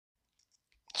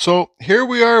So here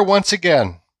we are once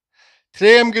again.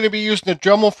 Today I'm going to be using the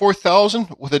Dremel 4000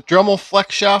 with a Dremel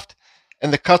flex shaft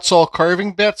and the Kutzall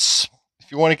carving bits.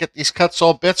 If you want to get these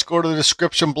Kutzall bits, go to the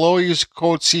description below. Use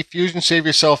code CFusion, save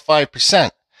yourself 5%.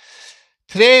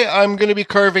 Today I'm going to be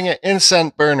carving an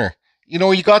incense burner. You know,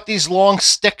 you got these long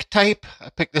stick type. I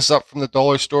picked this up from the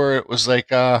dollar store. It was like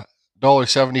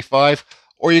 $1.75.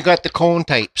 Or you got the cone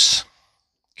types.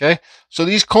 Okay, so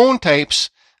these cone types,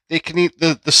 they can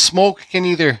the smoke can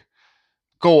either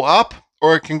go up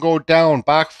or it can go down,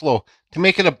 backflow. To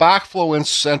make it a backflow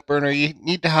incense burner, you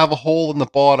need to have a hole in the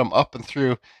bottom up and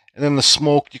through, and then the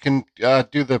smoke, you can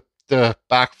do the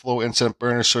backflow incense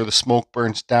burner so the smoke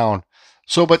burns down.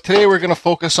 But today we're going to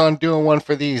focus on doing one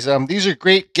for these. These are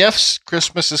great gifts.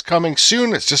 Christmas is coming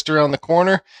soon. It's just around the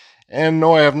corner. And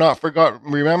no, I have not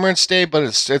forgotten Remembrance Day, but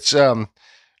it's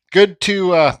good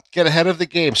to get ahead of the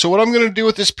game. So what I'm going to do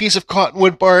with this piece of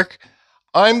cottonwood bark,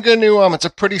 I'm going to, it's a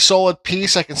pretty solid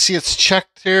piece. I can see it's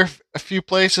checked here a few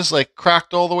places, like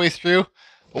cracked all the way through.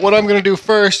 But what I'm going to do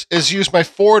first is use my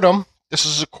Fordham. This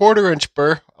is a 1/4 inch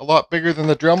burr, a lot bigger than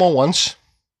the Dremel ones.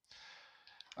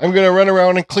 I'm going to run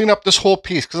around and clean up this whole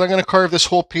piece because I'm going to carve this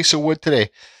whole piece of wood today.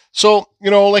 So, you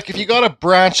know, like if you got a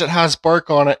branch that has bark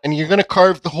on it and you're going to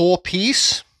carve the whole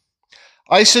piece,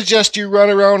 I suggest you run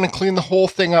around and clean the whole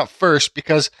thing up first,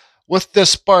 because with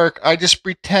this bark, I just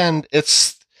pretend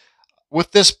this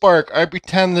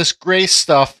gray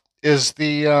stuff is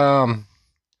the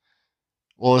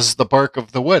is the bark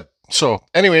of the wood. So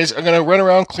anyways, I'm going to run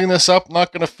around, clean this up,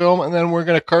 not going to film, and then we're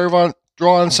going to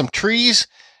draw on some trees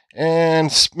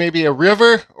and maybe a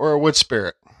river or a wood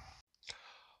spirit.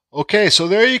 Okay, so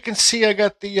there you can see I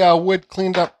got the wood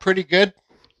cleaned up pretty good.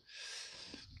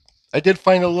 I did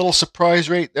find a little surprise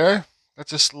right there.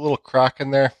 That's just a little crack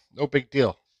in there. No big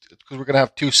deal, because we're going to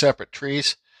have two separate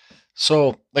trees.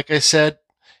 So, like I said,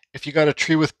 if you got a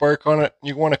tree with bark on it and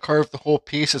you want to carve the whole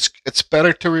piece, it's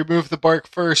better to remove the bark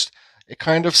first. It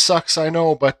kind of sucks, I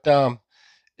know, but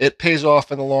it pays off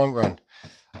in the long run.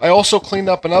 I also cleaned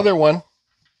up another one.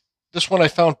 This one I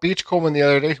found beachcombing the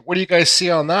other day. What do you guys see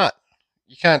on that?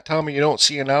 You can't tell me you don't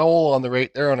see an owl on the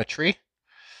right there on a tree.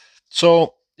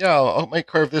 So, yeah, I might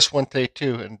carve this one today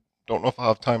too, and don't know if I'll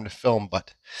have time to film.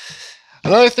 But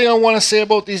another thing I want to say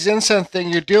about these incense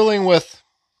things, you're dealing with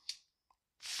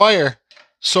fire,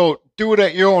 so do it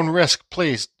at your own risk,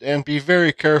 please, and be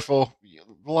very careful.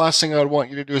 The last thing I'd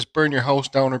want you to do is burn your house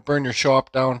down or burn your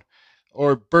shop down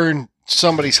or burn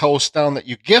somebody's house down that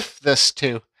you gift this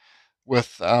to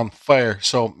with fire.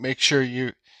 So make sure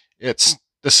this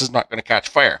is not going to catch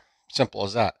fire. Simple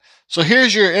as that. So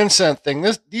here's your incense thing.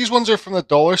 These ones are from the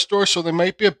dollar store, so they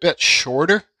might be a bit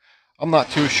shorter. I'm not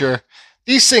too sure.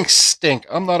 These things stink.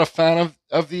 I'm not a fan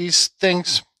of these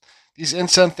things. These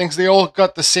incense things, they all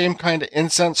got the same kind of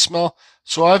incense smell.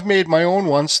 So I've made my own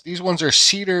ones. These ones are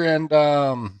cedar and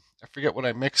I forget what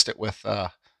I mixed it with.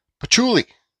 Patchouli.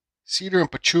 Cedar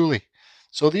and patchouli.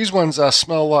 So these ones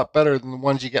smell a lot better than the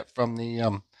ones you get from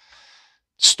the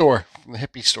store, from the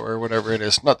hippie store or whatever it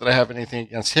is. Not that I have anything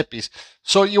against hippies.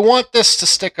 So you want this to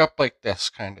stick up like this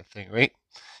kind of thing, right?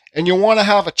 And you want to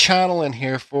have a channel in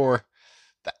here for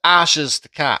the ashes to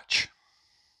catch.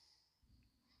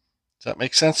 Does that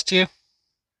make sense to you?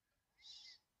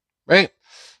 Right?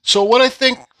 So what I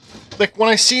think, like when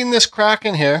I seen this crack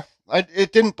in here,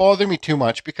 it didn't bother me too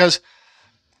much, because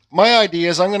my idea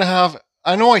is I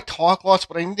know I talk lots,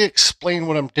 but I need to explain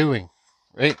what I'm doing,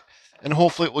 right? And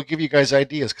hopefully it will give you guys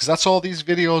ideas, because that's all these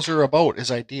videos are about,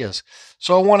 is ideas.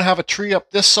 So I want to have a tree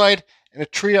up this side and a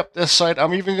tree up this side.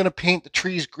 I'm even going to paint the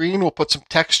trees green. We'll put some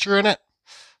texture in it.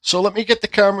 So let me get the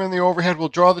camera in the overhead. We'll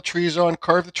draw the trees on,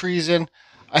 carve the trees in.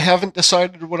 I haven't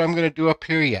decided what I'm going to do up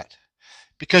here yet,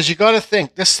 because you got to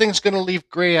think, this thing's going to leave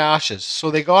gray ashes. So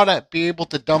they got to be able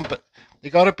to dump it. They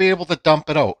got to be able to dump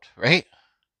it out, right?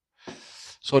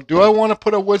 So do I want to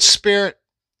put a wood spirit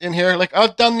in here? Like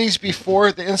I've done these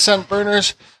before, the incense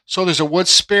burners. So there's a wood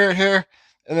spirit here,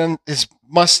 and then his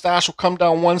mustache will come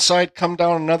down one side, come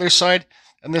down another side,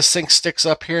 and this thing sticks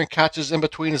up here and catches in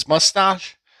between his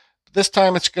mustache. But this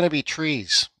time it's going to be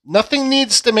trees. Nothing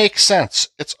needs to make sense.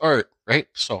 It's art, right?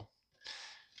 So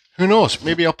who knows?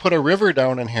 Maybe I'll put a river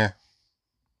down in here.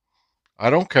 I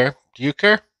don't care. Do you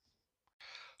care?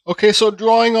 Okay, so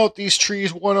drawing out these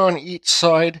trees, one on each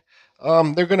side.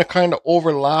 They're going to kind of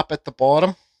overlap at the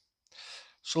bottom.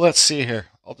 So let's see here.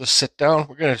 I'll just sit down.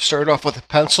 We're going to start off with a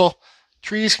pencil.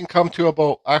 Trees can come to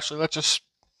about, actually, this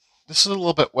is a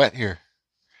little bit wet here.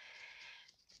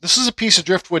 This is a piece of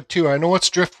driftwood too. I know it's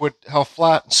driftwood, how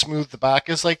flat and smooth the back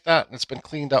is like that, and it's been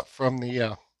cleaned up from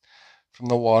the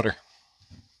water.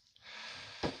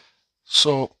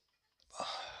 So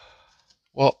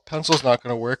Well, pencil's not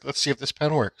going to work. Let's see if this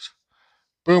pen works.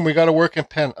 Boom, we got a working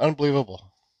pen.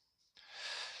 Unbelievable.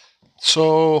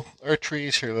 So, our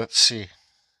trees here, let's see.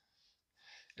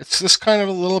 It's this kind of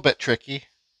a little bit tricky.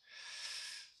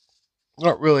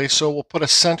 Not really, so we'll put a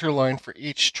center line for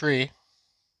each tree.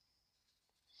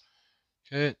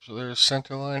 Okay, so there's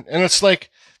center line. And it's like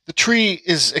the tree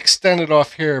is extended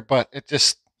off here, but it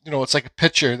just, it's like a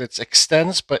picture that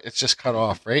extends, but it's just cut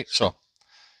off, right? So,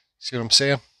 see what I'm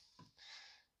saying?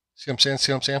 See what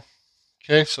I'm saying?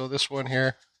 Okay, so this one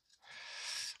here,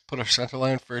 put a center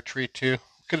line for a tree too.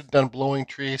 Could have done blowing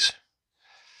trees.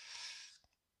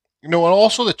 And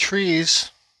also the trees,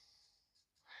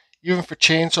 even for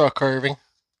chainsaw carving,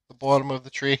 the bottom of the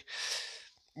tree,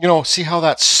 see how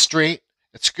that's straight?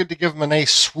 It's good to give them a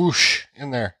nice swoosh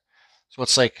in there. So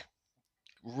it's like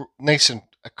nice and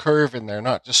a curve in there,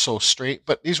 not just so straight,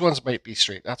 but these ones might be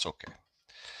straight. That's okay.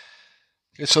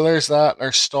 Okay, so there's that.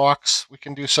 Our stalks, we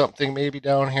can do something maybe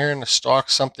down here in the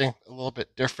stalks, something a little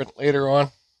bit different later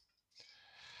on.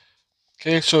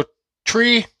 Okay, so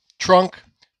tree, trunk.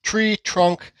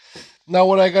 Now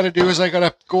what I got to do is I got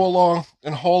to go along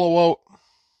and hollow out,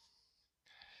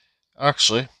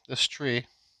 actually, this tree.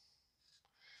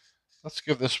 Let's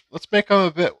make them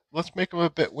a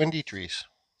bit windy trees.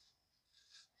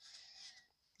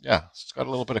 Yeah, it's got a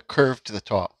little bit of curve to the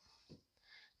top.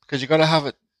 Because you got to have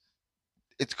it,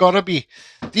 it's got to be,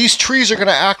 these trees are going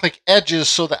to act like edges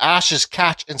so the ashes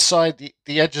catch inside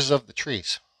the edges of the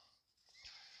trees.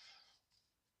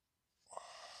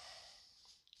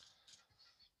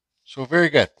 So very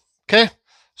good. Okay,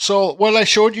 so what I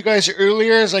showed you guys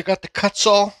earlier is I got the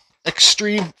Kutzall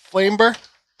Extreme Flame Burr.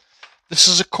 This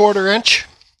is a 1/4 inch,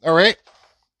 all right?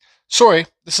 Sorry,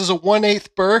 this is a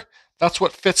 1/8 burr. That's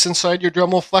what fits inside your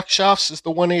Dremel flex shafts is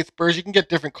the 1/8 burrs. You can get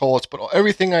different colors, but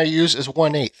everything I use is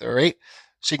 1/8, all right?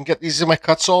 So you can get these in my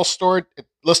Kutzall store,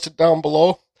 listed down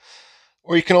below,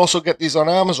 or you can also get these on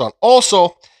Amazon.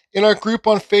 Also, in our group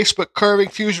on Facebook, Carving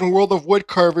Fusion World of Wood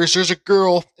Carvers, there's a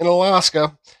girl in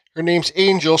Alaska. Her name's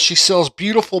Angel. She sells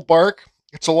beautiful bark.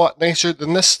 It's a lot nicer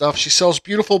than this stuff. She sells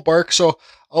beautiful bark, so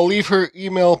I'll leave her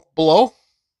email below.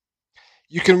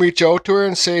 You can reach out to her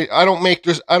and say, I don't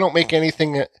make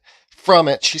anything from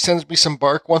it. She sends me some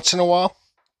bark once in a while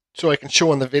so I can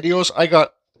show in the videos. I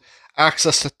got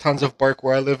access to tons of bark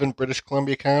where I live in British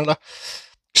Columbia, Canada.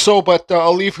 So, but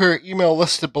I'll leave her email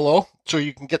listed below so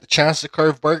you can get the chance to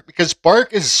carve bark, because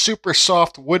bark is super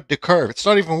soft wood to carve. It's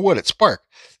not even wood, it's bark.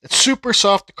 It's super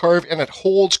soft to carve and it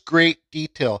holds great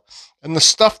detail. And the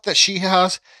stuff that she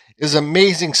has is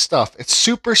amazing stuff. It's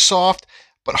super soft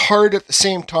but hard at the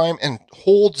same time and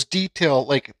holds detail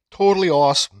like totally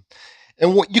awesome.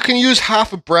 And what you can use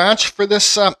half a branch for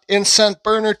this incense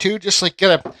burner too, just like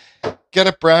get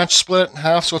a branch, split it in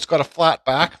half so it's got a flat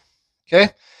back.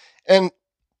 Okay, and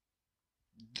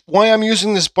why I'm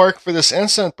using this bark for this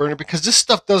incense burner, because this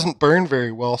stuff doesn't burn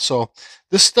very well. So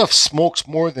this stuff smokes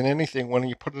more than anything when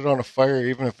you put it on a fire,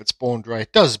 even if it's bone dry.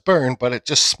 It does burn, but it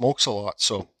just smokes a lot.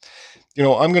 So,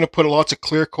 I'm going to put lots of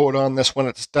clear coat on this when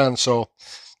it's done. So,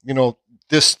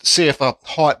 this, say if a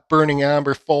hot burning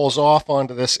amber falls off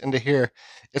onto this into here,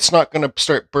 it's not going to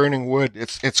start burning wood.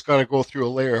 It's got to go through a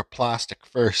layer of plastic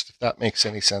first, if that makes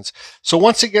any sense. So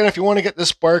once again, if you want to get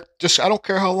this bark, I don't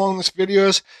care how long this video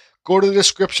is, go to the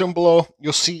description below.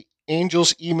 You'll see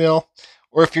Angel's email,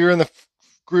 or if you're in the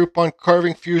group on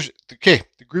Carving Fusion, okay,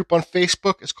 the group on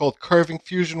Facebook is called Carving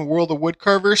Fusion World of Wood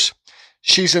Carvers.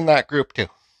 She's in that group too.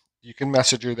 You can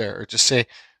message her there, or just say,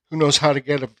 who knows how to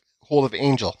get a hold of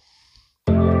Angel.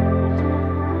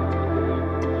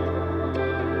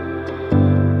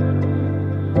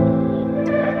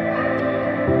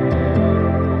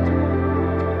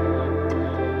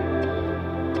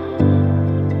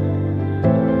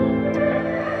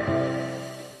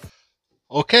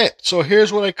 Okay, so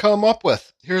here's what I come up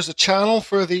with. Here's a channel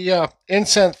for the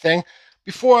incense thing.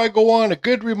 Before I go on, a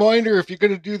good reminder, if you're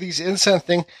going to do these incense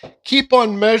thing, keep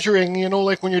on measuring,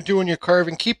 like when you're doing your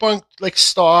carving, keep on,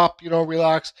 stop,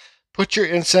 relax, put your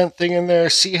incense thing in there,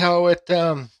 see how it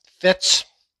fits.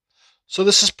 So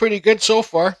this is pretty good so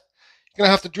far. You're going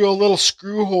to have to drill a little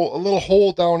screw hole, a little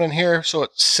hole down in here so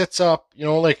it sits up, you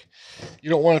don't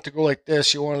want it to go like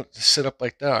this, you want it to sit up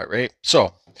like that, right?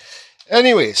 So,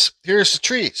 anyways, here's the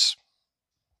trees.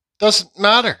 Doesn't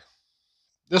matter.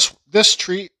 This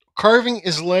tree, carving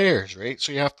is layers, right?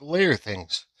 So you have to layer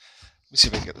things. Let me see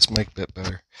if I can get this mic a bit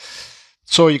better.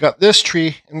 So you got this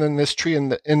tree and then this tree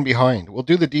in behind. We'll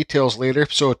do the details later.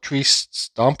 So a tree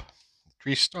stump.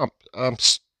 Tree stump.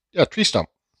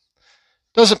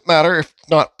 Doesn't matter if it's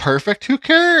not perfect. Who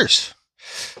cares?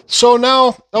 So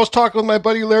now, I was talking with my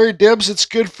buddy Larry Dibbs. It's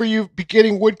good for you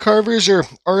beginning wood carvers or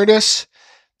artists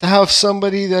to have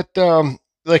somebody that,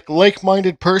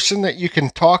 like-minded person that you can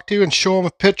talk to and show them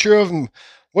a picture of. And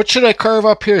what should I carve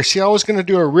up here? See, I was going to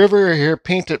do a river here,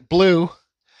 paint it blue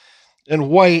and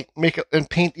white, make it and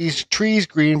paint these trees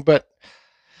green. But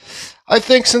I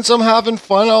think since I'm having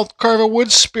fun, I'll carve a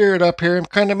wood spirit up here and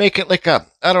kind of make it like a,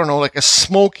 I don't know, like a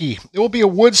smoky. It will be a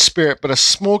wood spirit, but a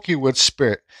smoky wood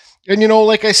spirit. And you know,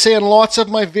 like I say in lots of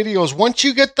my videos, once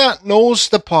you get that nose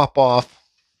to pop off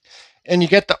and you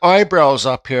get the eyebrows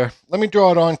up here, let me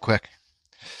draw it on quick.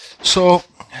 So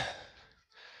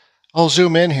I'll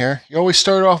zoom in here. You always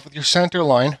start off with your center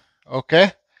line,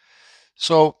 okay?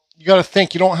 So you got to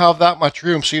think you don't have that much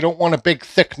room, so you don't want a big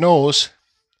thick nose.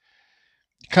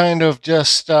 You kind of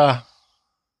just,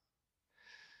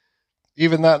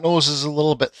 even that nose is a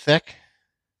little bit thick.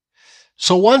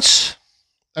 So once,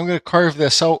 I'm going to carve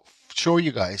this out, show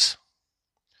you guys.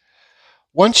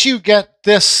 Once you get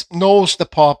this nose to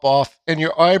pop off and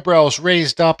your eyebrows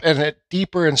raised up and it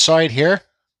deeper inside here.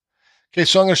 Okay,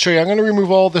 so I'm going to show you. I'm going to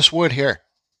remove all this wood here.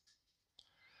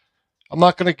 I'm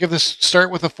not going to give this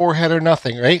start with a forehead or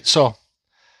nothing, right? So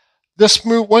this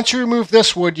move, once you remove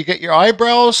this wood, you get your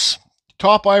eyebrows,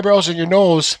 top eyebrows and your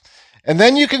nose, and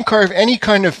then you can carve any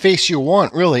kind of face you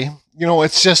want, really. You know,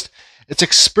 it's just, it's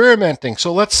experimenting.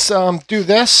 So let's do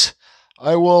this.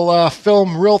 I will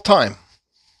film real time.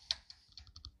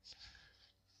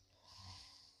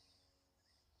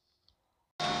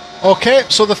 Okay,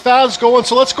 so the fad's going,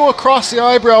 so let's go across the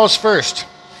eyebrows first.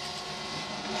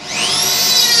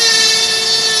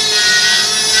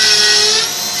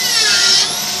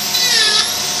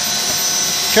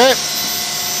 Okay,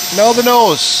 now the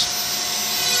nose.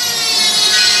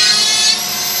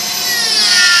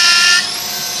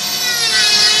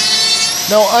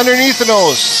 Now underneath the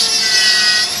nose.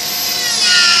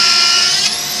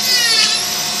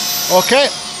 Okay,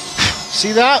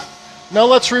 see that? Now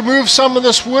let's remove some of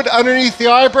this wood underneath the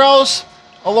eyebrows,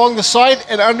 along the side,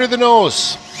 and under the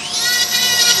nose.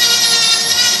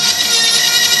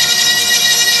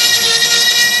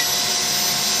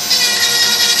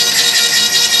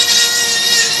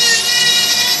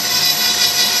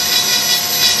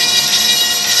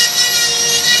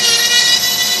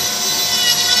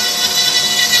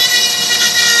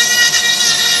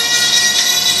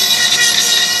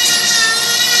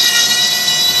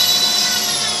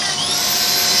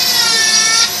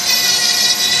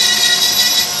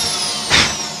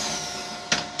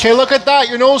 Okay, look at that,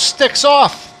 your nose sticks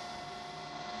off.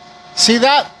 See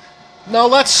that? Now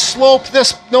let's slope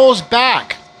this nose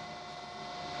back.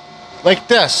 Like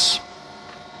this.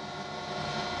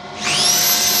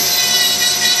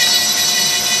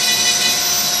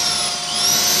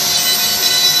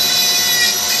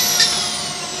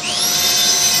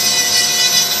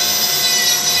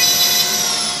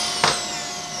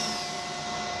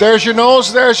 There's your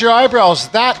nose, there's your eyebrows,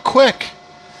 that quick.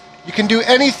 You can do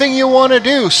anything you want to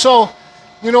do. So,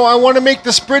 you know, I want to make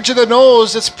this bridge of the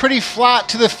nose. It's pretty flat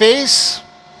to the face.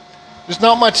 There's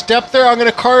not much depth there. I'm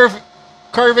going to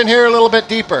carve in here a little bit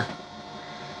deeper.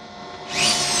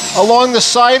 Along the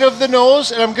side of the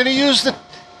nose, and I'm going to use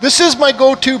this is my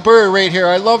go-to burr right here.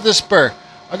 I love this burr.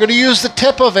 I'm going to use the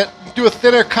tip of it and do a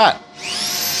thinner cut.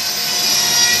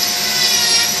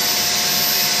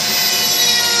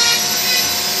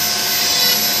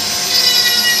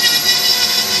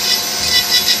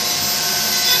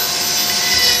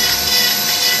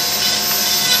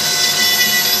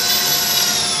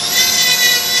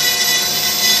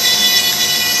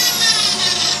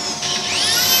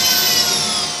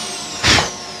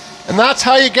 And that's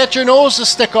how you get your nose to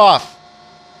stick off.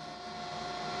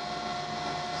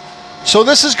 So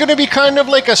this is going to be kind of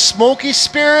like a smoky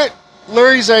spirit,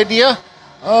 Larry's idea.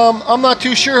 I'm not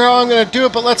too sure how I'm going to do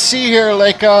it, but let's see here.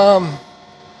 Like,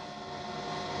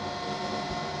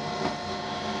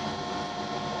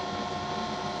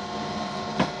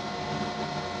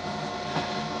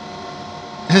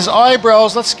 his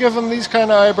eyebrows, let's give him these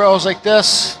kind of eyebrows like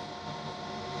this.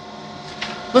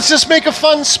 Let's just make a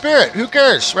fun spirit. Who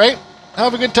cares, right?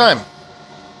 Have a good time.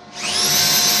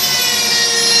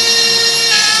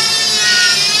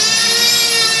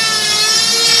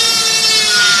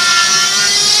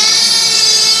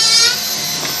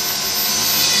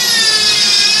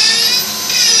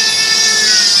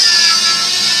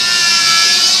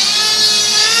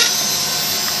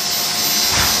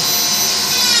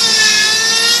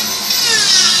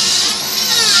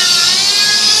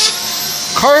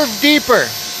 Carve deeper.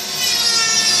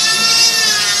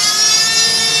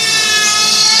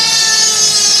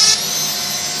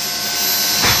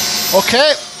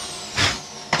 Okay,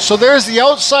 So there's the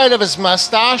outside of his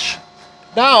mustache.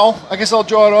 Now, I guess I'll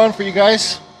draw it on for you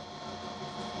guys.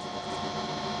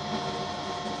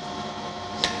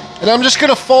 And I'm just going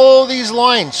to follow these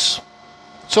lines.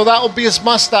 So that will be his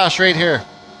mustache right here.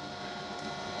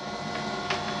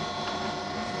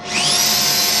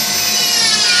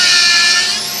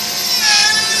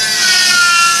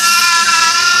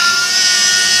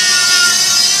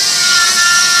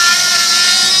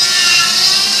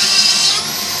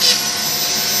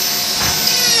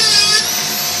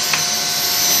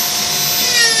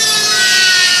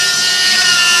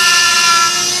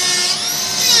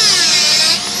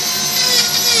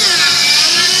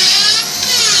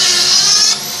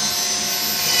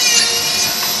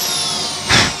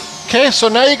 Okay, so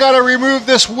now you got to remove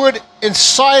this wood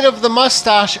inside of the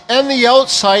mustache and the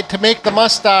outside to make the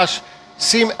mustache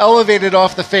seem elevated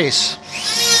off the face.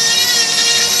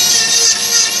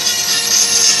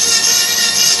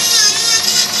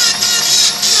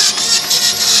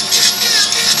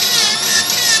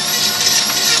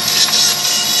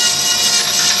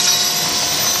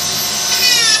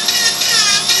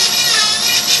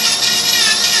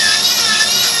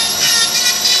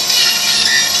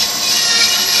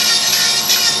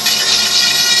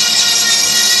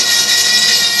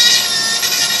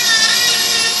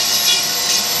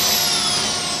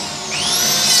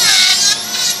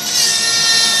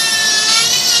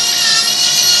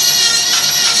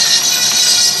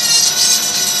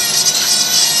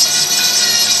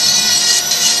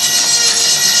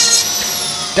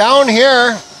 Down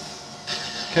here,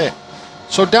 okay,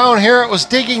 so down here it was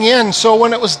digging in. So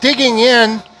when it was digging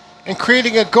in and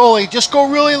creating a gully, just go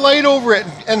really light over it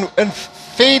and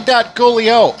fade that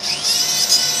gully out.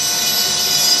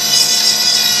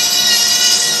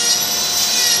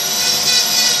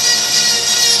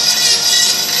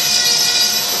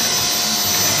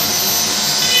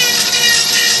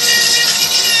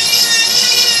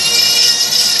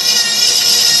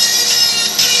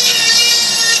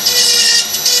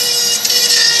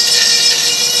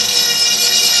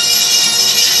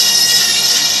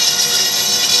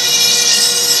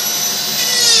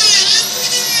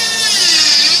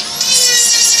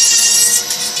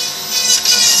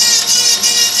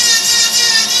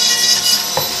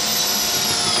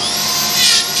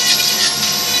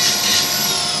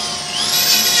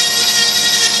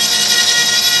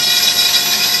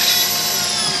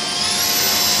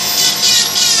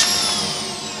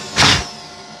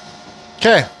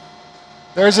 Okay,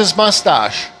 there's his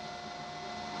mustache,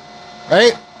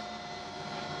 right?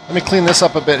 Let me clean this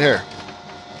up a bit here.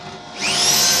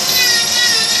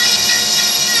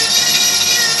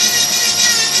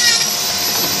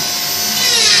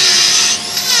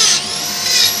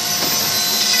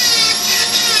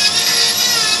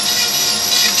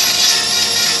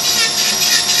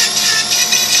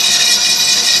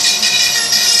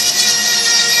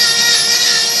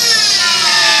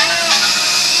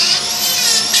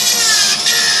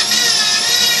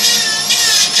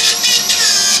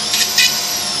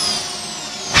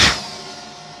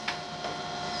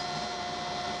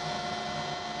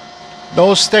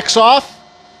 Nose sticks off.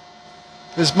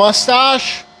 His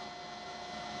mustache.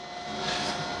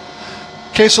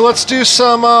 Okay, so let's do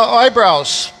some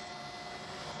eyebrows.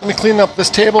 Let me clean up this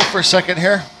table for a second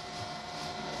here.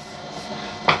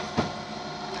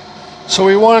 So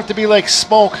we want it to be like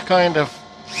smoke, kind of.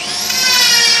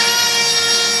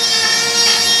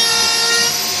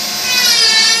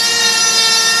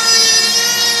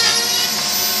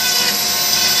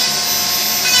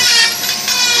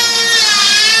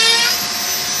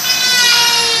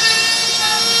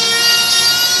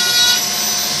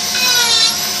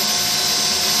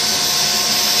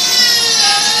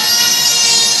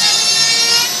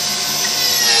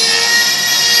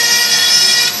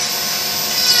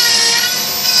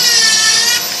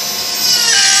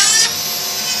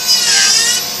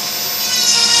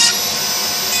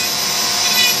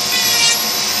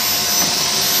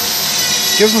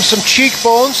 Give him some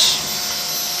cheekbones.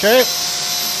 Okay.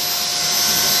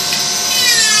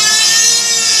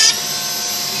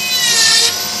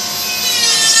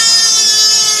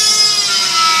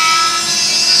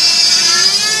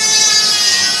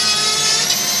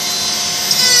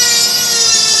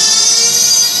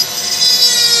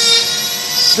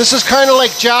 This is kind of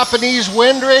like Japanese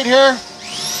wind right here.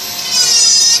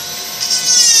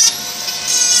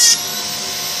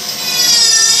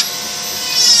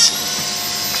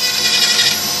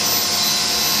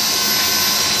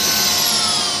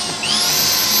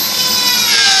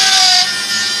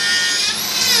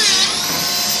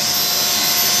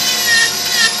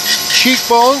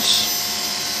 Cheekbones.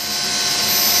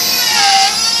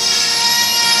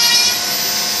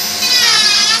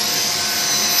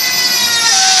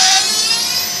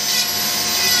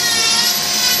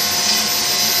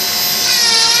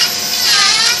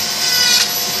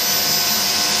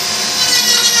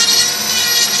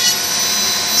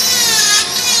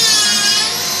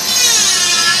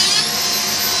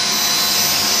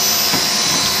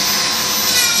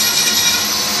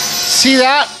 See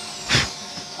that?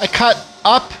 I cut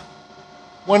up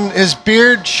when his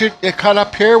beard should cut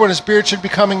up here when his beard should be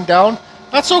coming down.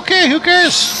 That's okay, who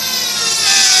cares?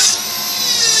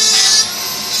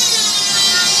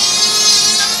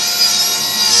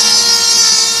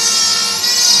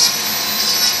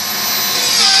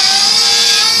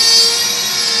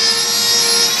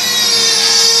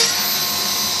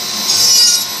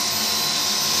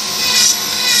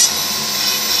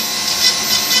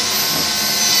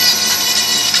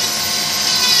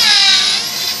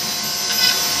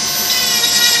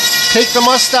 Take the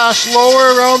mustache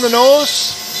lower around the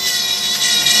nose.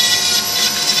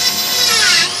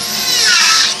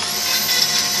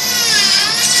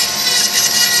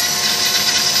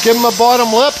 Give him a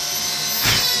bottom lip.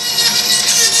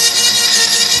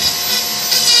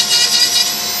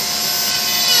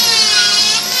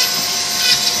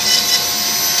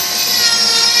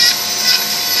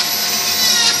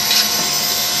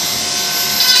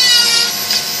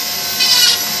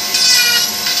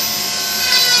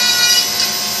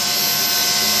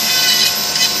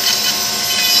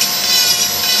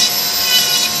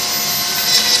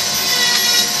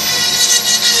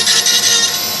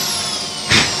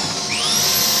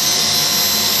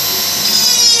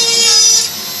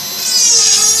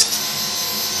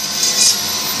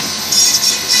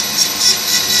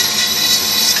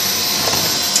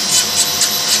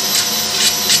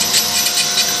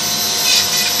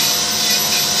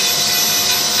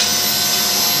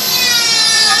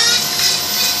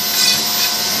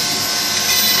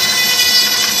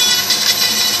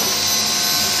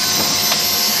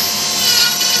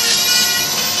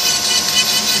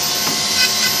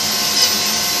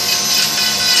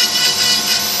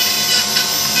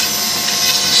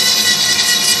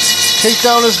 Take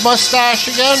down his mustache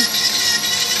again.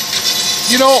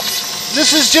 You know,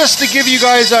 this is just to give you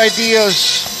guys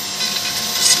ideas.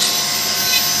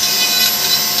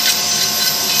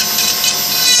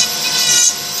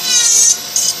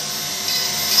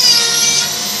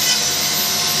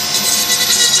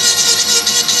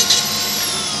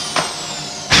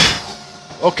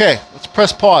 Okay, let's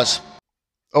press pause.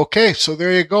 Okay, so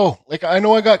there you go. Like, I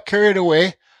know I got carried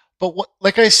away, but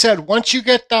like I said, once you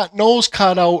get that nose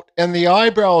cut out and the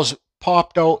eyebrows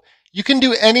popped out, you can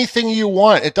do anything you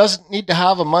want. It doesn't need to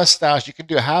have a mustache. You can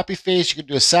do a happy face. You can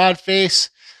do a sad face.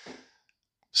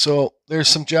 So there's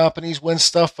some Japanese wind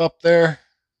stuff up there.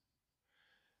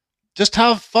 Just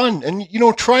have fun. And, you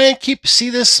know, try and keep, see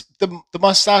this, the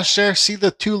mustache there, see the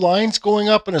two lines going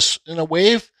up in a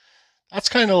wave? That's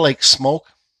kind of like smoke.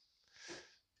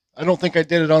 I don't think I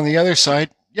did it on the other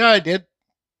side. Yeah, I did.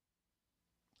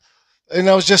 And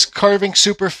I was just carving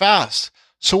super fast.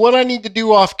 So what I need to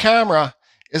do off camera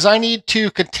is I need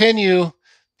to continue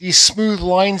these smooth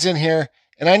lines in here.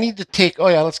 And I need to take, oh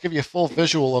yeah, let's give you a full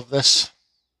visual of this.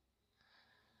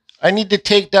 I need to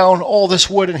take down all this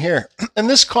wood in here. And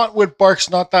this cottonwood bark's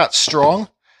not that strong.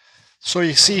 So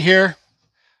you see here,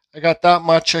 I got that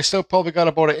much. I still probably got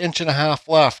about 1.5 inches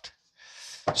left.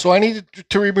 So I need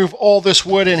to remove all this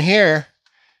wood in here.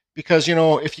 Because, you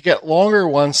know, if you get longer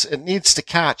ones, it needs to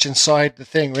catch inside the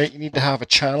thing, right? You need to have a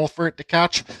channel for it to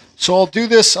catch. So I'll do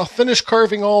this. I'll finish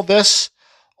carving all this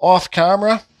off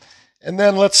camera. And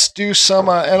then let's do some,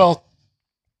 and I'll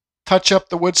touch up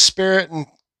the wood spirit and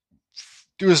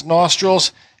do his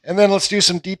nostrils. And then let's do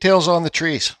some details on the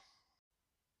trees.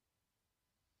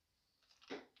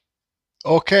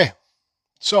 Okay.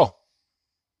 So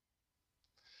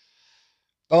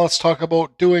now let's talk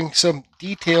about doing some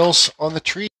details on the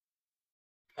tree.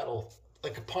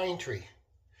 Like a pine tree.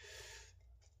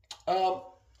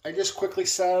 I just quickly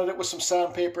sanded it with some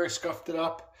sandpaper, scuffed it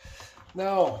up.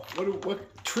 Now,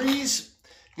 what trees,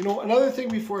 you know, another thing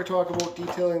before I talk about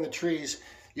detailing the trees,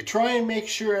 you try and make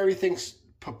sure everything's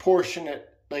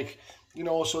proportionate, like, you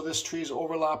know, so this tree's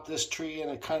overlapped this tree and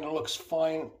it kind of looks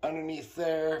fine underneath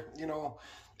there, you know,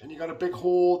 and you got a big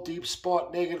hole, deep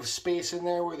spot, negative space in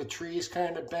there where the trees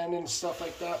kind of bend and stuff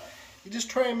like that. You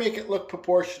just try and make it look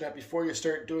proportionate before you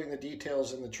start doing the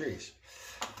details in the trees.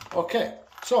 Okay,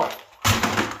 so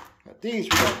got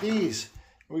these,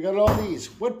 we got all these.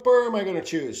 What burr am I going to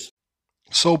choose?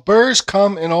 So burrs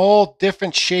come in all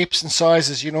different shapes and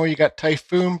sizes. You know, you got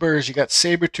typhoon burrs, you got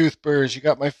saber-tooth burrs, you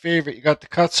got my favorite, you got the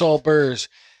Kutzall burrs,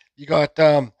 you got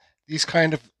these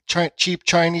kind of cheap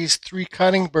Chinese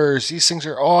 3-cutting burrs. These things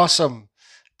are awesome,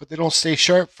 but they don't stay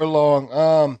sharp for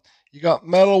long. You got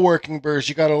metal working burrs.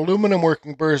 You got aluminum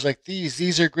working burrs like these.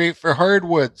 These are great for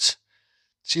hardwoods.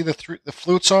 See the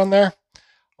flutes on there?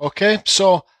 Okay,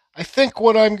 so I think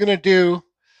what I'm going to do,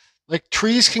 like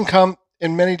trees can come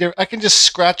in many different, I can just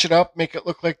scratch it up, make it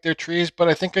look like they're trees, but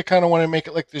I think I kind of want to make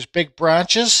it like there's big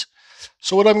branches.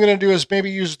 So what I'm going to do is maybe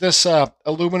use this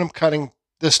aluminum cutting.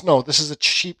 This is a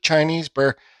cheap Chinese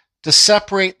burr to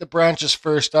separate the branches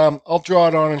first. I'll draw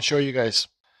it on and show you guys.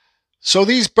 So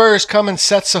these burrs come in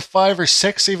sets of 5 or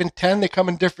 6, even 10. They come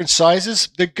in different sizes.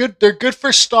 They're good. They're good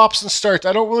for stops and starts.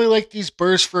 I don't really like these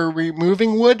burrs for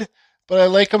removing wood, but I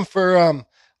like them for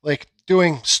like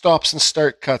doing stops and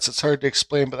start cuts. It's hard to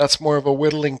explain, but that's more of a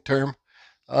whittling term,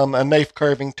 a knife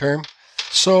carving term.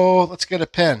 So let's get a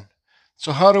pen.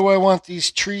 So how do I want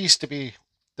these trees to be,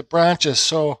 the branches?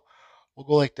 So we'll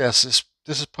go like this.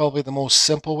 This is probably the most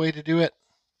simple way to do it.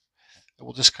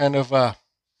 We'll just kind of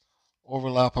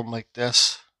overlap them like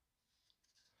this.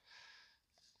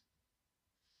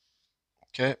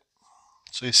 Okay,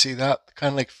 so you see that,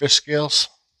 kind of like fish scales.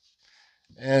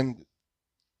 And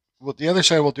well, the other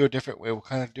side we'll do a different way. We'll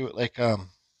kind of do it like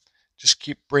just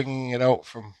keep bringing it out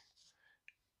from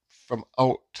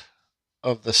out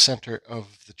of the center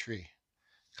of the tree,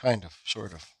 kind of,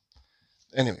 sort of.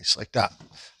 Anyways, like that.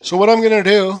 So what I'm going to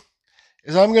do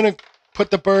is I'm going to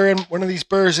put the burr in, one of these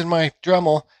burrs in my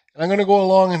Dremel, and I'm going to go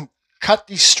along and cut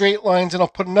these straight lines, and I'll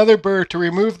put another burr to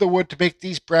remove the wood to make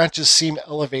these branches seem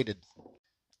elevated.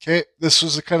 Okay, this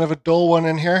was a kind of a dull one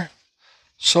in here.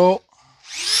 So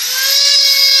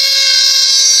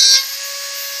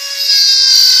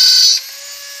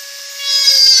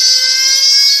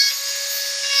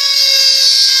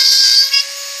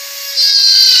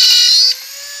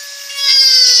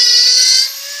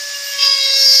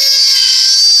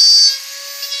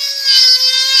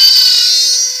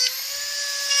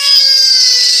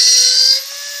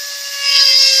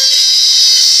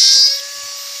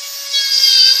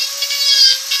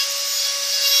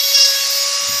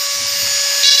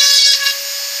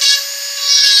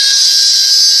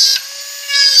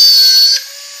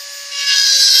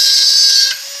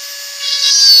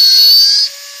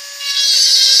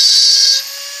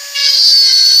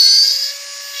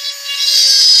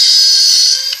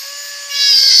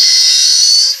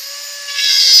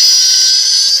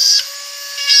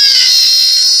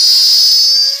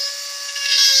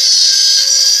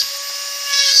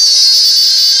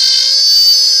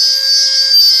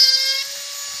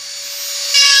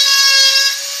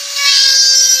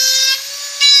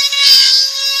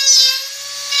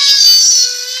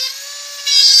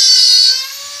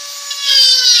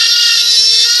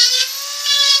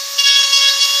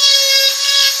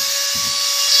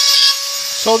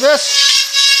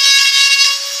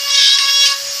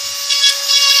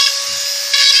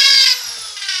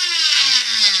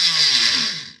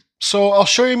So I'll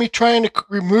show you me trying to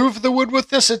remove the wood with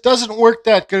this. It doesn't work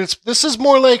that good. This is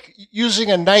more like using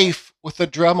a knife with a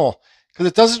Dremel, because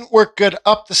it doesn't work good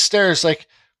up the stairs. Like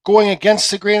going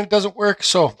against the grain, it doesn't work.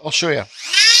 So I'll show you.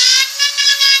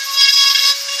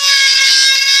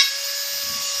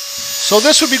 So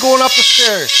this would be going up the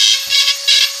stairs.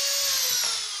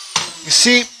 You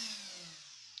see,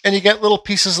 and you get little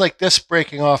pieces like this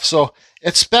breaking off. So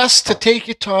it's best to take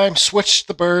your time, switch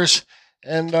the burrs,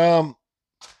 and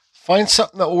find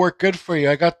something that will work good for you.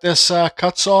 I got this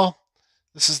Kutzall.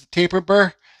 This is the taper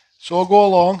burr. So I'll go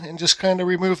along and just kind of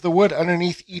remove the wood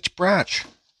underneath each branch.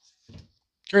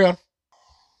 Carry on.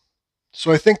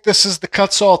 So I think this is the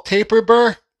Kutzall taper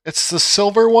burr. It's the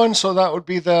silver one, so that would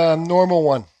be the normal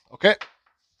one. Okay.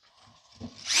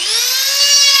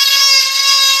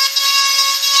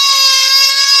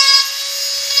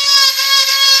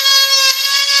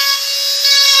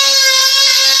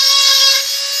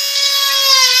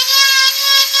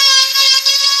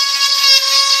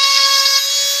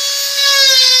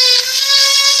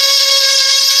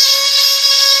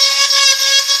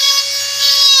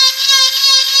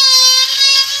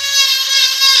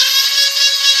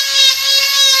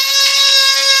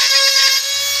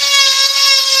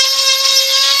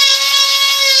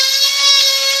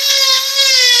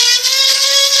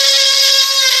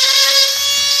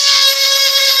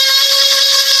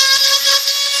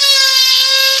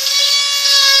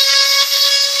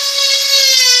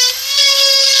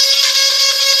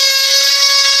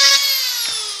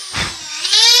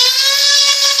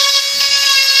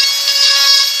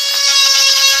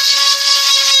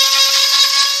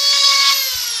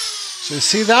 So you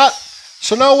see that?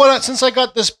 So now since I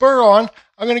got this burr on,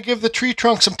 I'm going to give the tree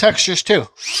trunk some textures too.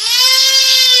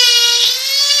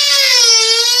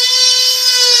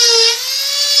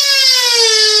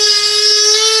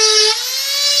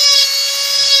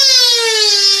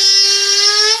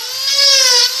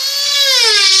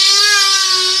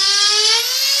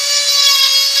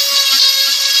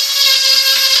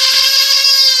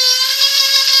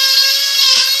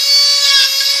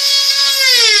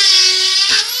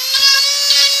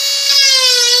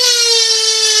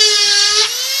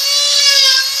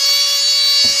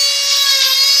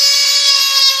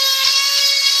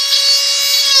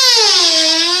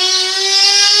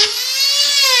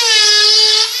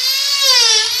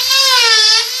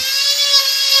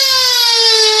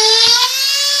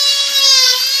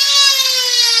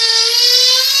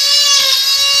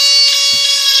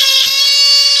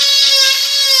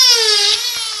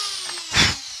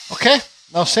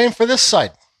 Now same for this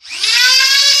side.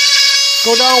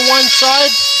 Go down one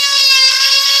side.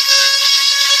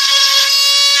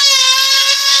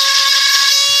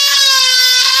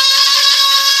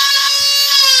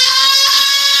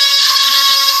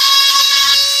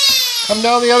 Come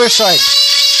down the other side.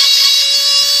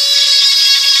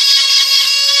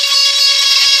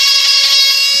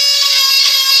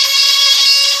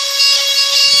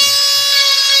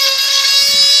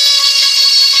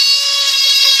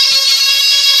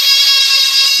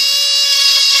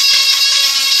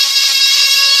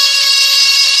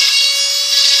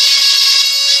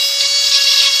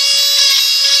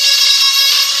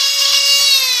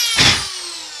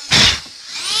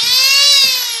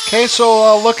 Okay, so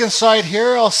I'll look inside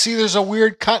here. I'll see there's a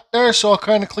weird cut there, so I'll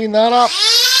kind of clean that up.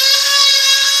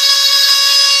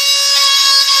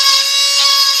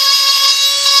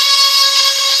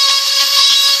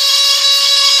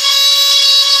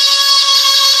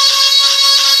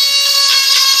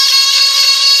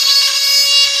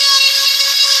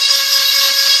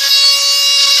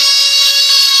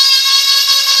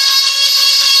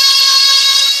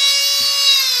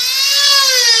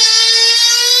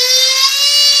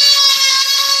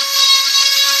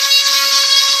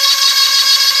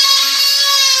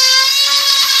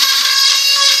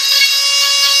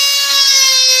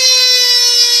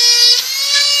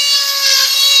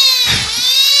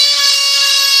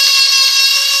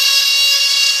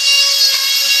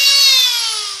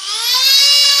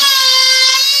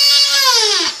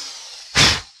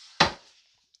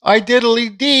 I did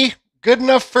LED, good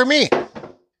enough for me.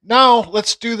 Now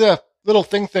let's do the little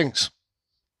things.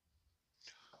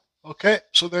 Okay,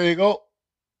 so there you go.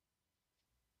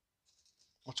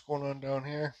 What's going on down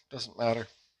here? Doesn't matter.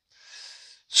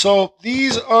 So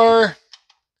these are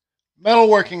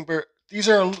metalworking burrs. These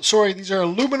are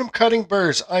aluminum cutting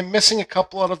burrs. I'm missing a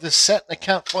couple out of this set and I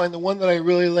can't find the one that I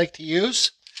really like to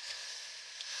use.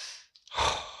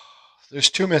 There's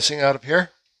two missing out of here.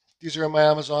 These are in my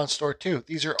Amazon store too.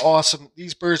 These are awesome.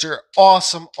 These burrs are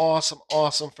awesome, awesome,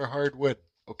 awesome for hardwood.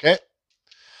 Okay.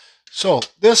 So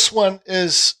this one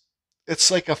it's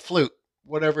like a flute,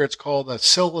 whatever it's called, a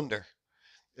cylinder.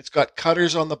 It's got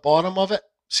cutters on the bottom of it.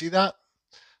 See that?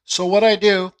 So what I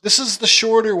do, this is the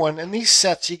shorter one, and these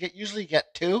sets you usually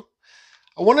get two.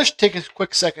 I want to take a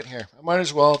quick second here. I might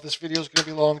as well. If this video is going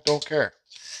to be long, don't care.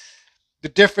 The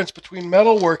difference between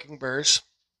metalworking burrs.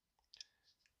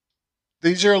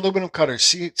 These are aluminum cutters.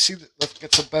 See. Let's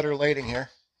get some better lighting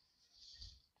here.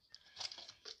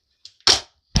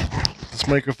 This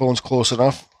microphone's close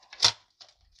enough.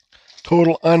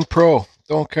 Total unpro.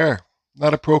 Don't care.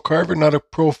 Not a pro carver, not a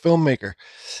pro filmmaker.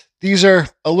 These are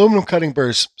aluminum cutting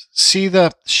burrs. See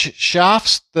the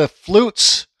shafts, the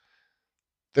flutes?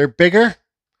 They're bigger.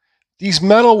 These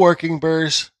metalworking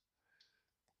burrs.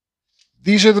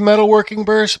 These are the metalworking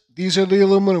burrs. These are the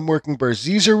aluminum working burrs.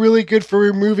 These are really good for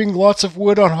removing lots of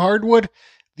wood on hardwood.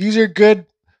 These are good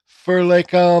for like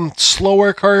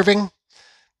slower carving.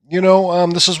 You know,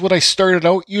 this is what I started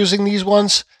out using these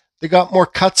ones. They got more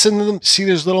cuts in them. See,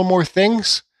 there's little more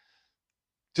things.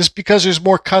 Just because there's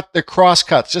more cut, they're cross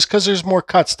cuts. Just because there's more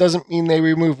cuts doesn't mean they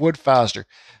remove wood faster.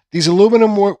 These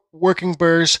aluminum working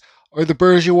burrs are the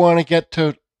burrs you want to get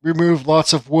to remove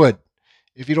lots of wood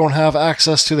if you don't have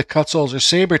access to the Kutzalls or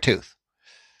Sabertooth.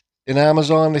 In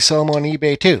Amazon, they sell them on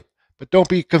eBay too. But don't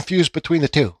be confused between the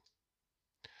two.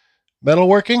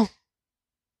 Metalworking,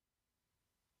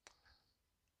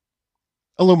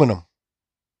 aluminum.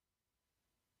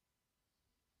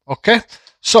 Okay,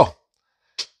 so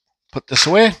put this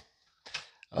away.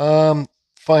 Find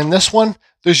this one.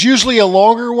 There's usually a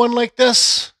longer one like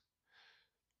this,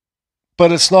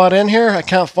 but it's not in here. I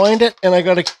can't find it, and I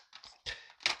got to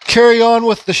carry on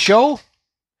with the show.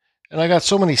 And I got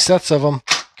so many sets of them.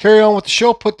 Carry on with the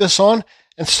show, put this on,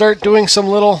 and start doing some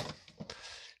little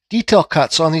detail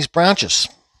cuts on these branches.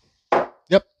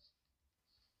 Yep.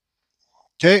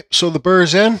 Okay, so the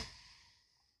burr's in.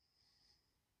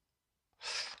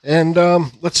 And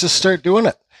let's just start doing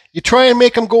it. You try and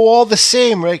make them go all the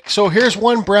same, right? So here's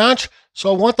one branch.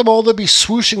 So I want them all to be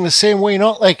swooshing the same way,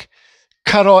 not like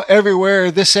cut out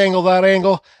everywhere, this angle, that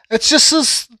angle. It's just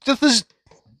this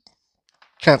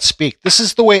can't speak. This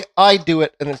is the way I do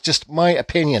it, and it's just my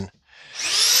opinion.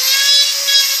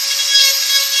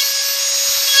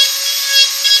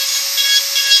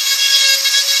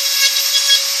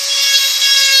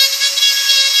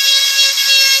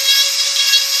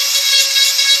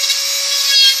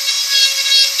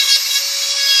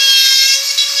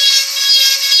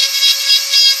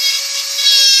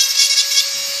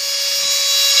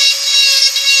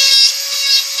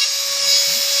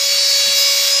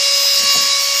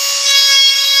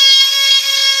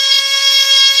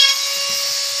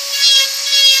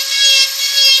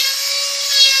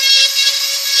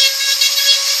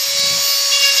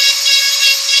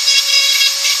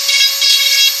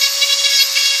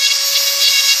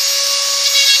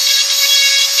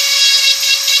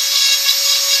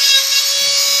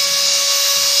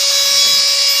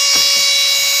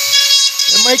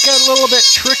 Might get a little bit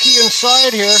tricky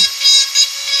inside here.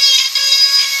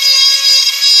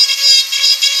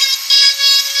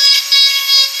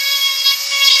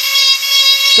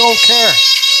 Don't care.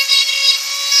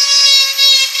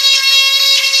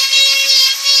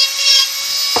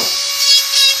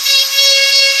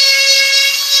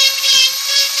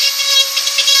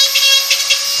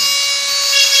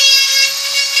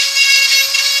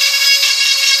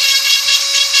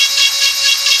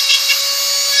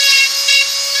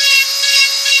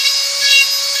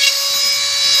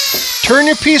 Turn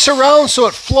your piece around so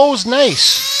it flows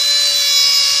nice.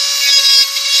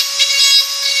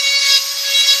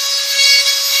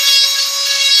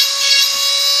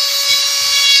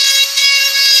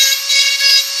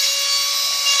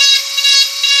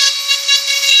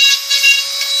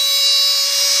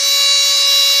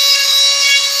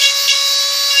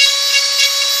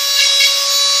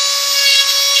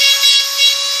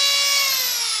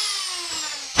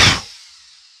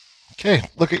 Okay,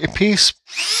 look at your piece.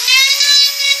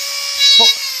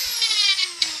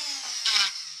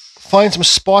 Find some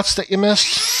spots that you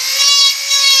missed.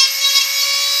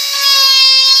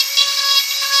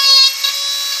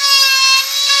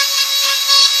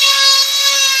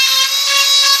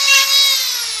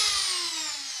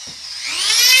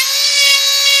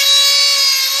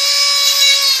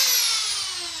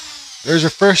 There's your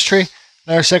first tree,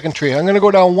 now our second tree. I'm going to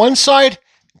go down one side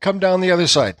and come down the other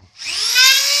side.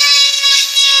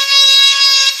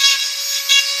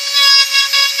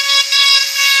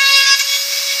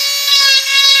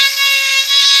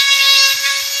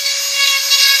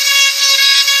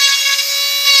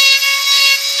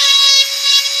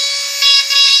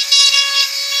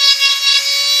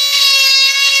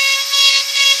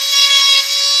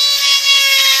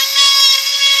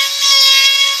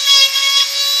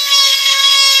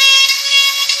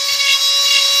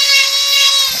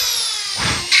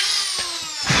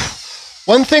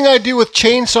 One thing I do with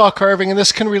chainsaw carving, and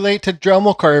this can relate to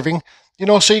Dremel carving, you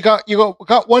know, so you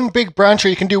got one big branch, or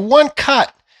you can do one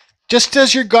cut, just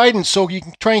as your guidance, so you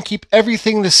can try and keep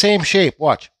everything the same shape.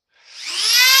 Watch.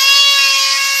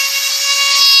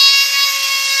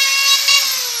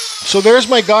 So there's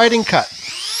my guiding cut.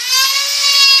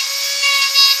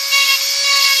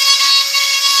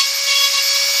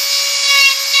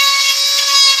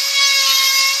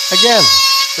 Again,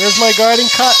 there's my guiding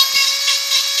cut.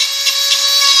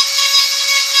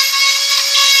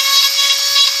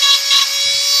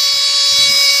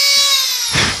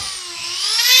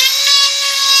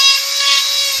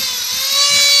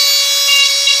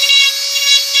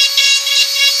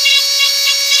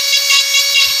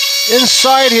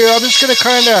 Inside here, I'm just going to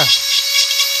kind of,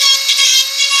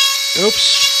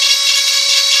 oops.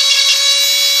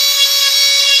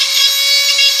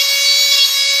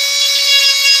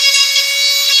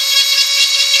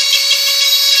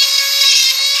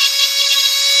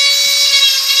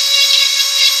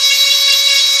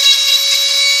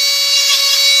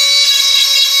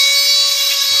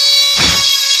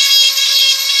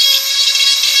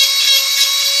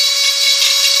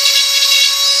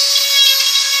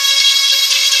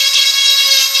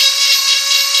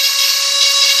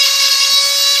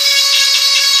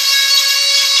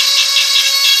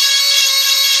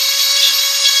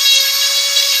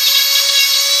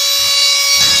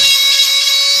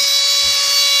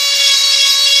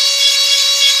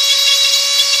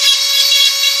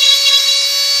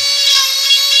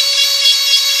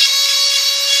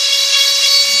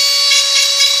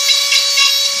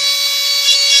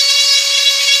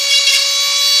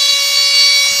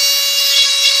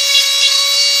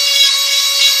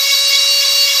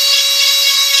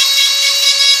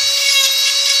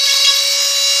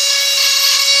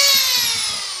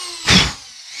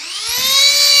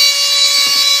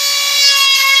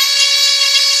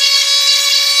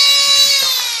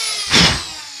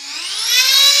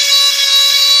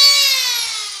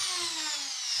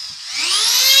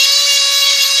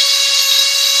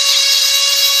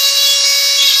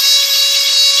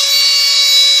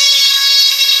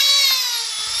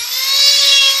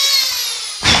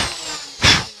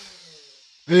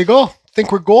 There you go.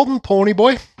 Think we're golden, pony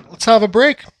boy. Let's have a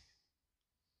break.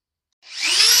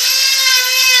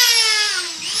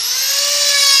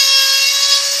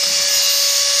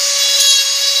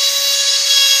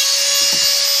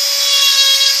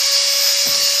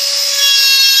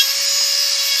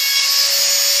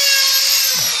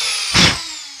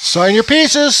 Sign your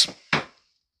pieces.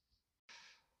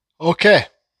 Okay,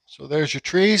 so there's your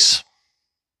trees.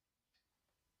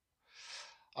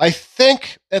 I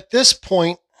think at this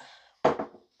point,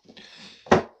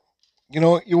 you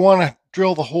know, you want to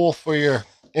drill the hole for your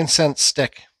incense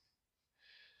stick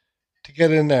to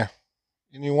get in there.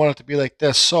 And you want it to be like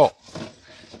this. So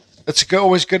it's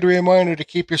always good reminder to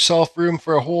keep yourself room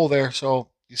for a hole there. So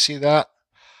you see that?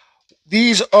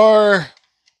 These are,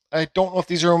 I don't know if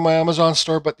these are on my Amazon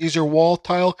store, but these are wall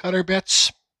tile cutter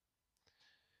bits.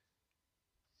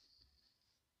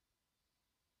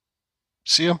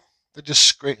 See them? They're just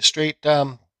straight.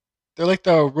 They're like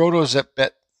the Rotozip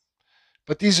bit.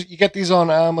 But these, you get these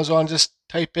on Amazon. Just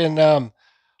type in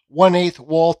 1/8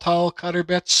 wall tile cutter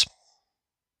bits.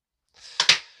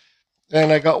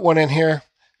 And I got one in here.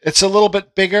 It's a little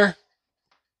bit bigger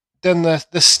than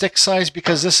the stick size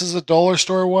because this is a dollar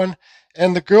store one.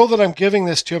 And the girl that I'm giving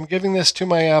this to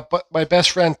my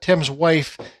best friend Tim's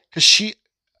wife, because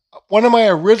one of my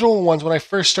original ones when I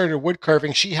first started wood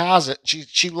carving, she has it.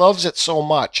 She loves it so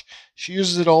much. She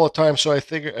uses it all the time. So I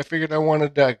figured I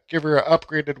wanted to give her an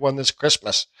upgraded one this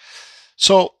Christmas.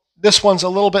 So this one's a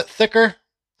little bit thicker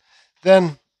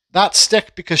than that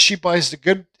stick because she buys the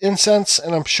good incense,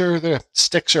 and I'm sure the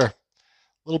sticks are a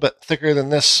little bit thicker than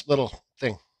this little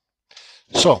thing.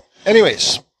 So,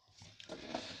 anyways,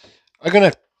 I'm going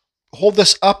to hold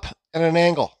this up at an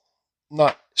angle,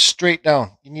 not straight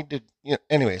down. You need to,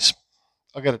 anyways,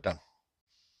 I'll get it done.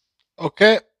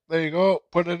 Okay, there you go.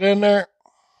 Put it in there.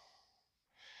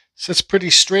 Sits pretty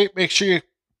straight. Make sure you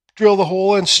drill the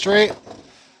hole in straight.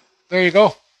 There you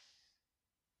go.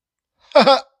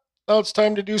 Now it's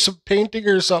time to do some painting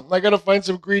or something. I got to find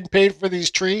some green paint for these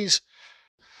trees.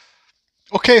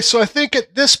 Okay, so I think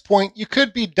at this point you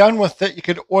could be done with it. You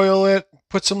could oil it,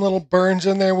 put some little burns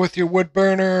in there with your wood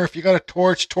burner. If you got a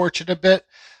torch it a bit.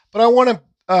 But I want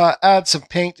to add some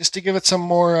paint just to give it some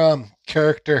more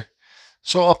character.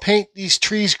 So I'll paint these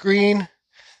trees green,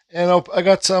 and I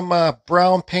got some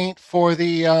brown paint for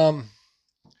the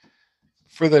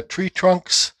tree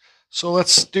trunks. So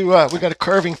let's do, we got a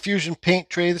Carving Fusion paint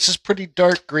tray. This is pretty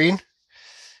dark green.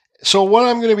 So what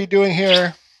I'm going to be doing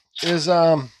here is,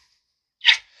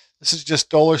 this is just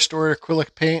dollar store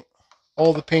acrylic paint.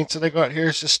 All the paints that I got here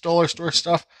is just dollar store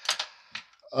stuff.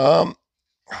 How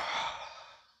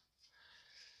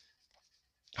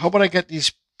about I get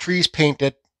these trees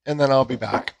painted and then I'll be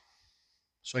back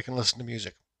so I can listen to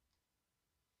music.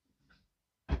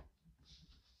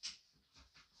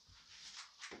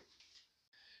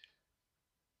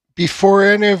 Before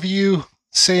any of you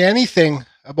say anything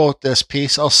about this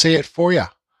piece, I'll say it for you.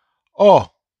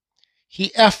 Oh, he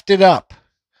effed it up.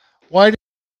 Why did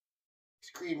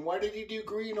he do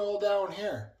green all down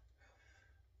here?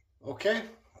 Okay,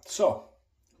 so,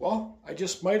 well, I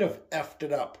just might have effed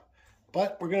it up,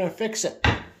 but we're going to fix it.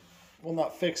 Well,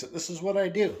 not fix it. This is what I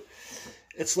do.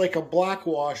 It's like a black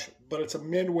wash, but it's a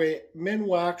Minwax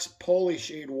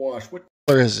Polyshade wash. What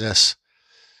color is this?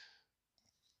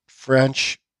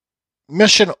 French.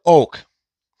 Mission Oak.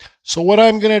 So what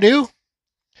I'm going to do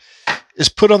is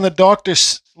put on the Dr.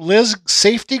 Liz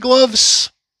safety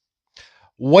gloves,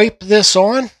 wipe this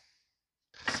on,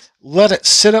 let it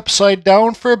sit upside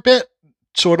down for a bit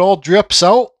so it all drips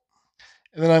out,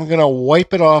 and then I'm going to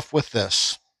wipe it off with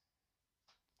this.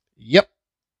 Yep.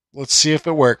 Let's see if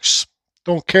it works.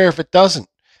 Don't care if it doesn't,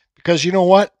 because you know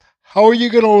what? How are you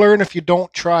going to learn if you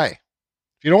don't try?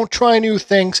 If you don't try new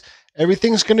things,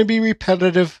 everything's going to be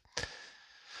repetitive.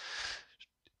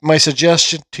 My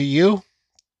suggestion to you,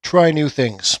 try new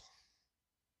things.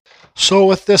 So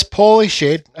with this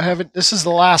Polyshade, this is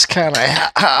the last can I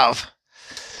have,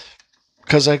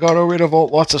 because I got rid of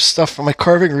lots of stuff from my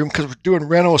carving room because we're doing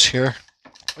renos here.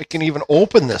 I can even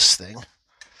open this thing.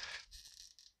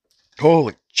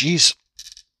 Holy jeez.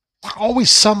 Always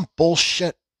some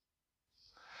bullshit.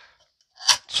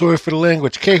 Sorry for the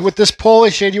language. Okay, with this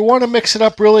Polyshade, you want to mix it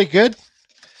up really good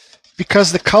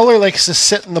because the color likes to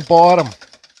sit in the bottom.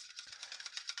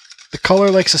 The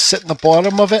color likes to sit in the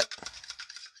bottom of it.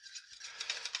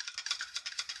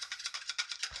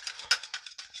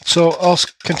 So I'll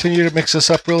continue to mix this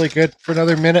up really good for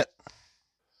another minute.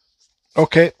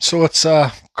 Okay, so it's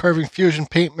a Carving Fusion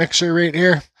paint mixer right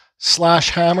here.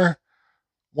 Slash hammer.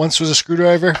 Once was a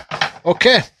screwdriver.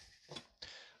 Okay.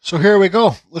 So here we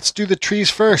go. Let's do the trees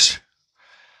first.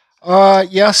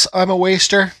 Yes, I'm a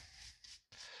waster.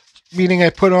 Meaning I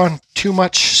put on too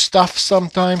much stuff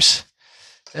sometimes.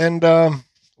 And,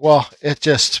 well, it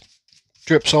just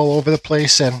drips all over the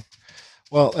place. And,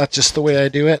 well, that's just the way I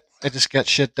do it. I just get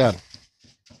shit done.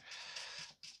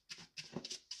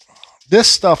 This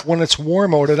stuff, when it's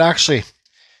warm out, it actually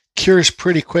cures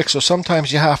pretty quick. So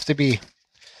sometimes you have to be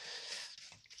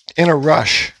in a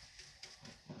rush.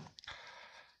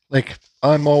 Like,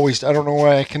 I don't know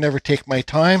why I can never take my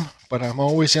time, but I'm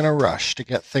always in a rush to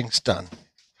get things done.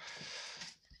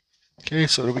 Okay,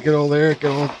 so do we get all there?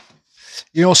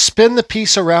 Spin the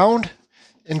piece around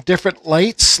in different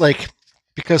lights, like,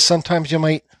 because sometimes you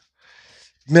might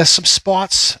miss some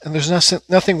spots, and there's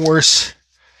nothing worse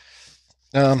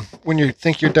when you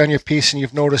think you're done your piece and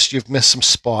you've noticed you've missed some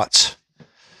spots.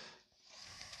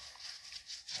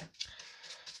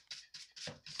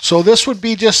 So this would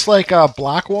be just like a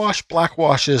black wash. Black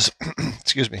wash is,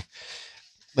 excuse me,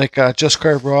 like Just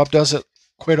Carve Rob does it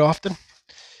quite often.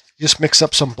 You just mix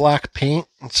up some black paint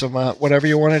and some whatever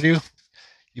you want to do.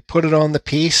 You put it on the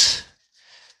piece,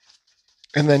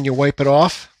 and then you wipe it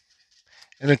off,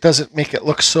 and it doesn't make it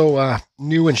look so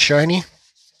new and shiny.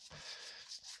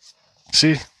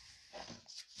 See?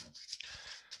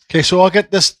 Okay, so I'll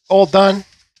get this all done.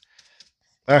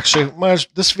 Actually,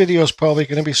 this video is probably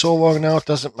going to be so long now, it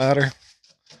doesn't matter.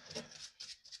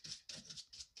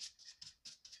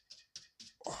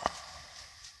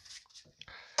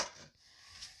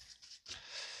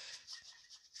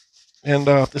 And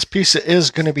this piece is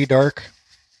going to be dark,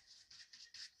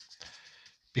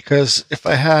 because if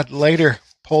I had lighter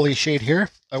poly shade here,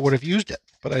 I would have used it,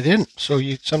 but I didn't. So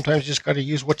you sometimes just got to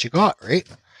use what you got, right?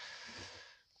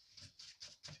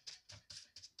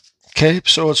 Okay,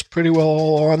 so it's pretty well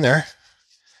all on there.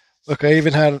 Look, I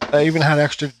even had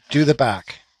extra to do the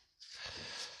back,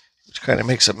 which kind of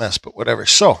makes a mess, but whatever.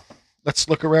 So let's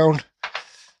look around.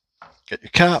 Get your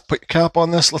cap, put your cap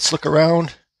on this. Let's look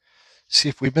around. See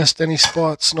if we missed any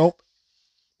spots. Nope.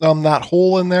 That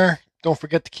hole in there, don't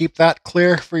forget to keep that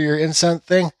clear for your incense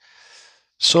thing.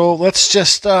 So let's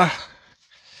just, I'm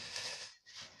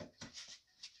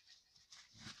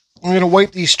going to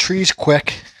wipe these trees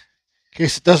quick in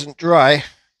case it doesn't dry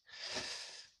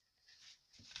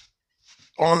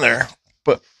on there.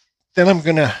 But then I'm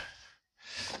going to,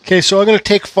 okay, so I'm going to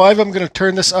take 5. I'm going to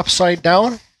turn this upside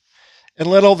down and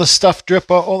let all the stuff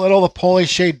drip out. I'll let all the poly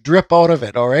shade drip out of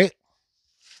it, all right?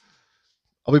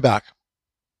 I'll be back.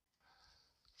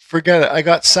 Forget it. I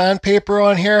got sandpaper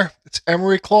on here. It's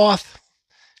emery cloth.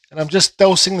 And I'm just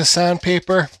dousing the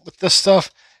sandpaper with this stuff.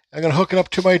 I'm going to hook it up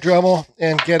to my Dremel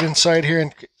and get inside here,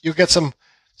 and you'll get some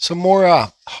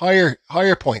more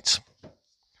higher points.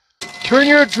 Turn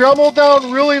your Dremel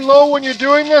down really low when you're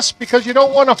doing this, because you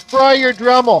don't want to fry your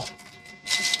Dremel.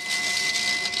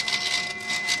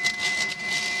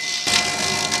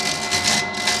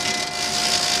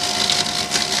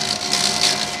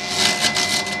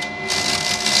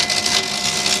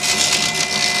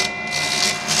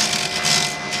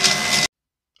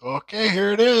 Okay,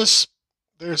 here it is.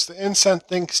 There's the incense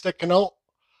thing sticking out.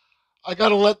 I got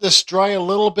to let this dry a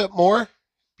little bit more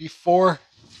before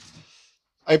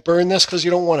I burn this, because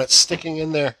you don't want it sticking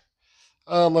in there.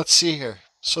 Let's see here.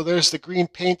 So there's the green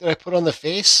paint that I put on the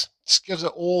face. This gives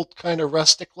an old kind of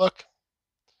rustic look.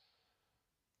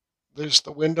 There's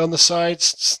the wind on the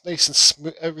sides. It's nice and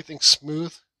smooth, everything's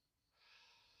smooth.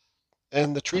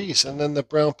 And the trees, and then the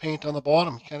brown paint on the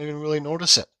bottom. You can't even really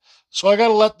notice it. So I got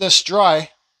to let this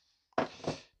dry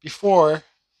before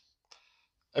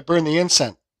I burn the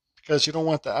incense, because you don't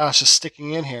want the ashes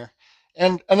sticking in here.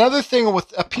 And another thing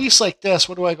with a piece like this,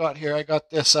 what do I got here? I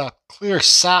got this clear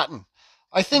satin.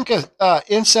 I think a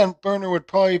incense burner would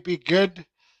probably be good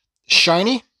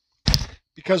shiny,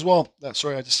 because, well,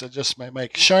 sorry, I just adjusted my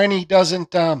mic. Shiny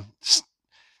doesn't,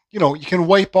 you know, you can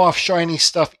wipe off shiny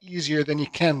stuff easier than you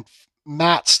can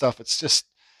matte stuff. It's just,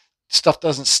 stuff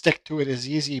doesn't stick to it as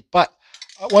easy. But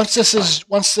once this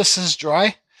is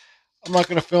dry, I'm not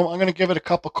going to film. I'm going to give it a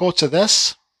couple coats of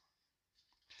this,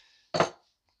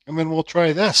 and then we'll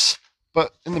try this.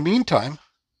 But in the meantime,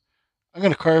 I'm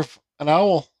going to carve an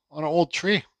owl on an old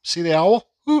tree. See the owl?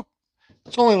 Whoop.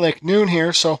 It's only like noon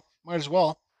here, so might as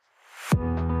well.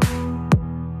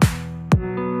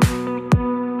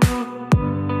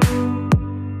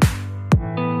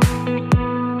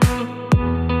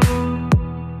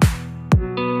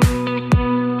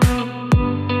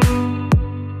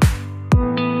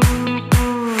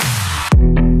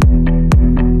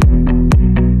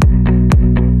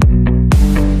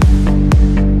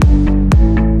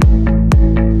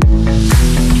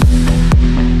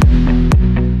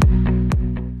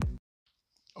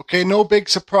 Okay, no big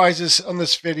surprises on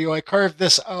this video. I carved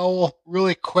this owl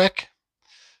really quick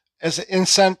as an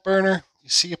incense burner. You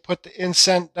see, you put the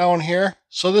incense down here.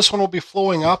 So this one will be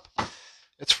flowing up.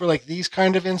 It's for like these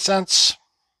kind of incense.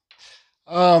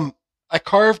 I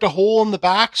carved a hole in the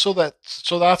back so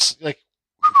that's like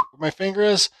where my finger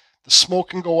is. The smoke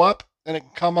can go up and it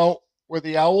can come out where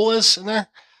the owl is in there.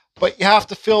 But you have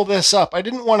to fill this up. I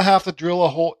didn't want to have to drill a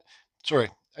hole. Sorry,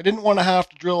 I didn't want to have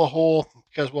to drill a hole,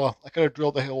 because, well, I could have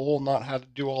drilled the hole and not had to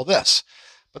do all this.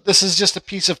 But this is just a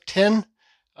piece of tin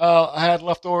I had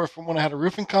left over from when I had a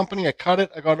roofing company. I cut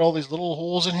it. I got all these little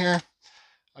holes in here.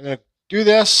 I'm going to do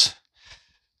this.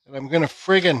 And I'm going to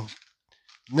friggin'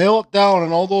 nail it down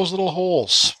in all those little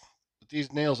holes. With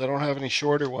these nails, I don't have any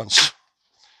shorter ones.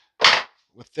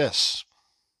 With this.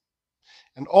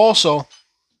 And also,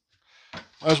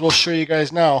 might as well show you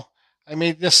guys now, I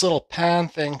made this little pan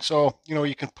thing so, you know,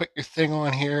 you can put your thing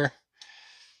on here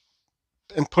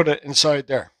and put it inside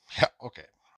there. Yeah, okay.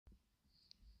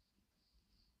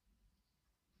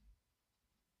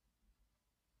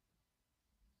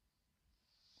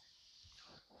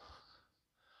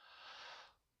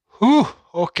 Whew,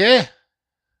 okay.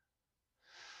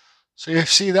 So you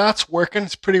see that's working.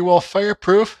 It's pretty well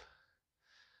fireproof.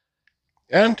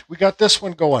 And we got this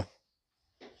one going.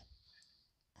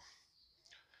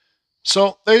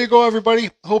 So there you go,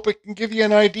 everybody. Hope it can give you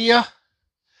an idea.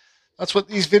 That's what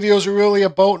these videos are really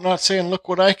about. Not saying, look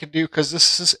what I can do, because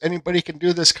this is, anybody can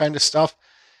do this kind of stuff.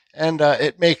 And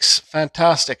it makes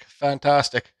fantastic,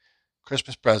 fantastic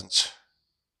Christmas presents.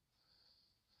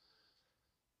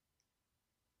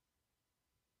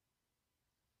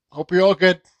 Hope you're all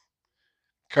good.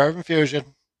 Carve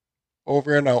Infusion,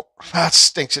 over and out. That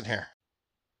stinks in here.